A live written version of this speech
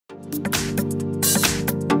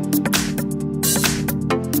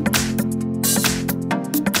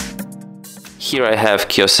Here I have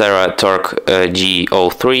KYOCERA Torque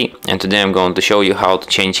G03, and today I'm going to show you how to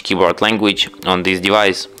change keyboard language on this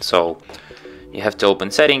device. So you have to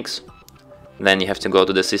open Settings, then you have to go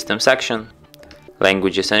to the System section,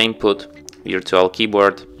 Languages and Input, Virtual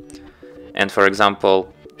Keyboard, and for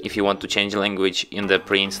example, if you want to change language in the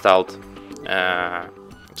pre-installed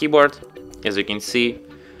keyboard, as you can see,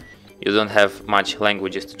 you don't have much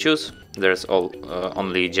languages to choose. There's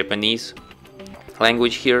only Japanese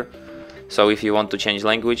language here. So if you want to change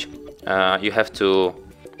language, you have to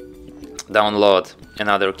download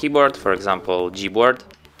another keyboard, for example Gboard.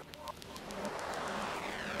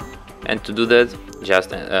 And to do that,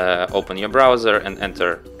 just open your browser and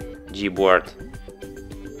enter Gboard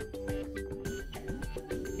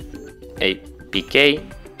APK.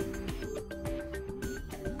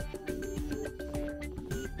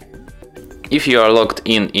 If you are logged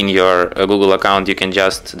in your Google account, you can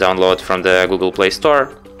just download from the Google Play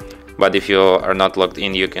Store. But if you are not logged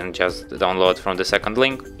in, you can just download from the second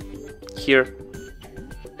link here.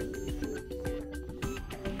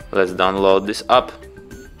 Let's download this app,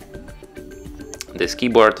 this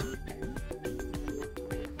keyboard.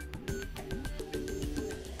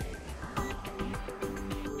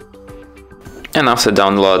 And after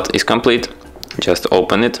download is complete, just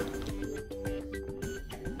open it.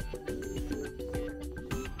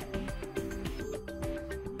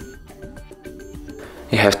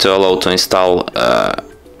 You have to allow to install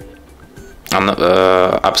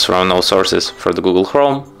apps from no sources for the Google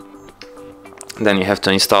Chrome. Then you have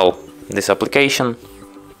to install this application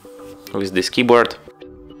with this keyboard.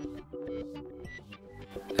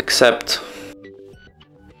 Accept.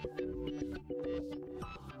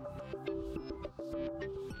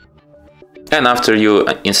 And after you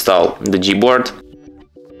install the Gboard,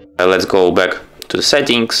 let's go back to the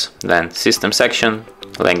Settings, then System section,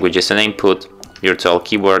 Languages and Input, Virtual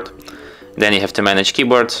Keyboard. Then you have to manage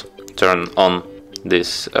keyboards, turn on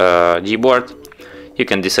this Gboard. You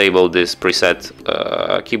can disable this preset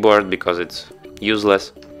keyboard because it's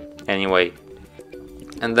useless anyway.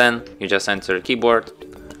 And then you just enter keyboard,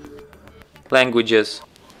 languages,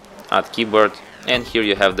 add keyboard, and here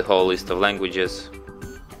you have the whole list of languages.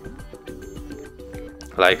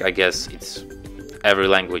 Like, I guess it's every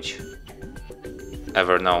language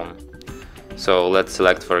ever known. So let's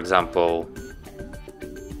select, for example,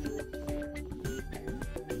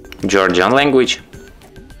 Georgian language,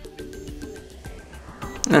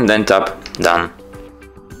 and then tap Done.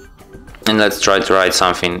 And let's try to write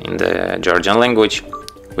something in the Georgian language.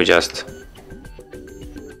 We just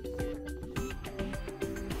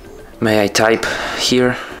may I type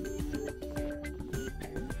here?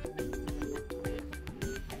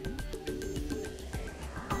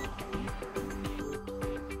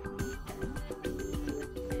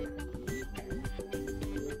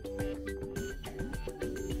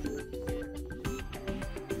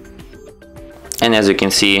 And as you can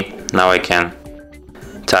see, now I can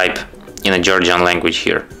type in a Georgian language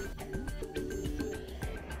here.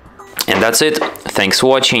 And that's it. Thanks for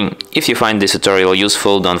watching. If you find this tutorial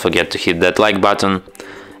useful, don't forget to hit that like button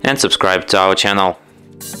and subscribe to our channel.